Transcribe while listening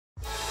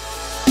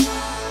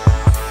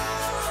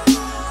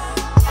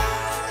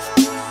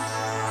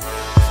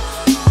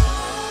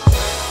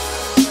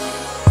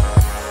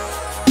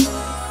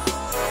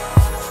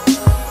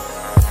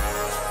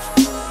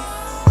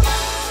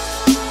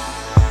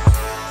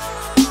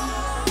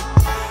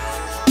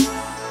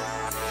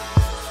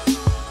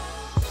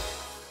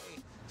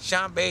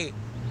Sharmba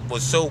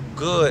was so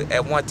good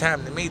at one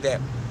time to me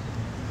that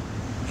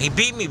he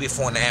beat me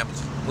before in the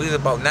amateurs. We was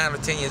about 9 or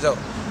 10 years old.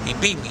 He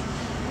beat me.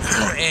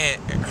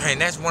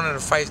 and that's one of the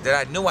fights that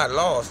I knew I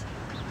lost.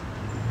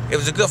 It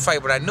was a good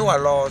fight, but I knew I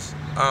lost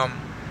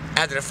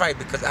after the fight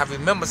because I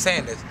remember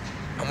saying this.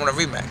 I want a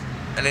rematch.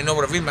 I didn't know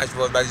what a rematch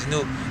was, but I just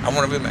knew I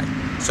want a rematch.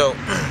 So,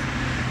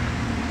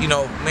 you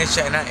know,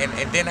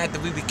 and then after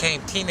we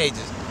became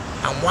teenagers,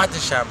 I'm watching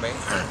Sharmba.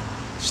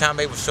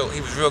 Sharmba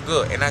he was real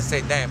good. And I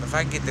said, damn, if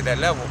I get to that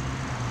level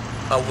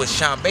of what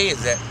Sharmba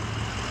is at,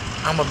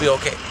 I'm going to be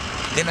okay.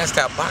 Then I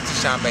started boxing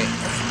Sharmba.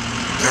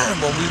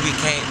 When we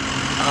became,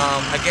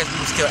 I guess we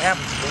were still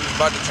amateurs, but we was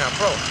about to turn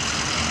pro.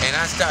 And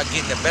I started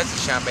getting the best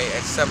of Sharmba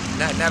at some,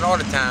 not all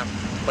the time,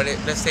 but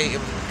let's say it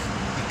was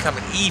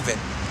becoming even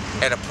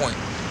at a point.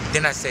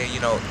 Then I say, you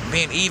know,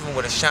 being even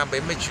with a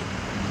Sharmba Mitchell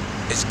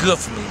is good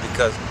for me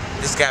because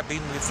this guy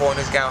beat me before and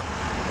this guy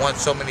won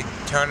so many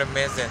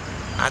tournaments and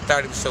I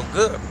thought he was so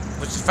good,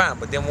 which is fine.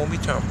 But then when we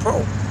turned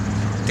pro,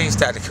 things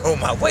started to go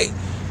my way.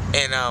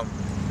 And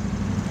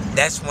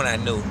that's when I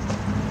knew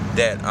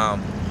that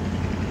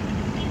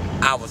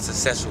I was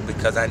successful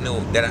because I knew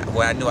that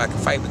I knew I could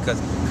fight because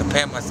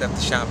comparing myself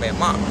to Sharmba and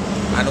Mark,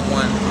 I the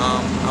one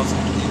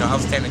I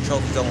was standing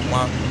trophies over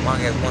Mark. Mark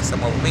has won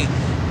some over me,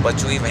 but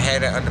to even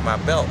have that under my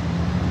belt,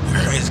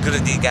 as good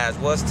as these guys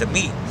was to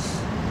me,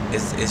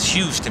 it's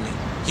huge to me,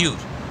 huge.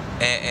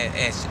 And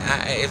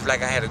it's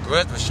like I had a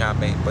grudge with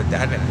Sharmba, but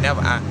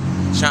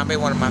Sharmba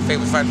one of my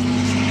favorite fighters from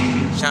DC.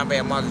 Sharmba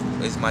and Mark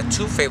is my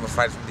 2 favorite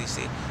fighters from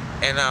DC,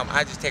 and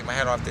I just take my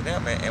hat off to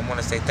them and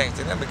want to say thanks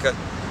to them because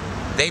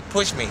they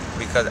pushed me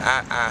because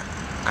I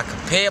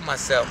compared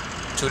myself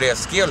to their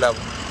skill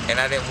level, and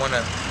I didn't want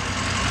them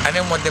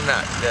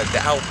to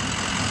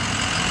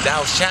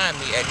outshine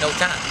me at no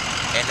time.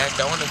 And that's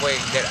the only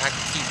way that I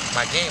can keep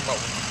my game up,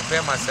 was to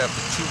compare myself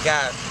to 2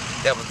 guys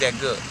that was that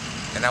good.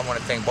 And I want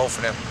to thank both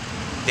of them.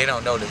 They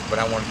don't know this, but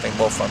I want to thank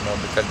both of them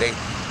because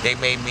they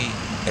made me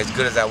as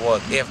good as I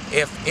was.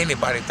 If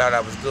anybody thought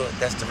I was good,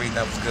 that's the reason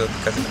I was good,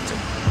 because of them too.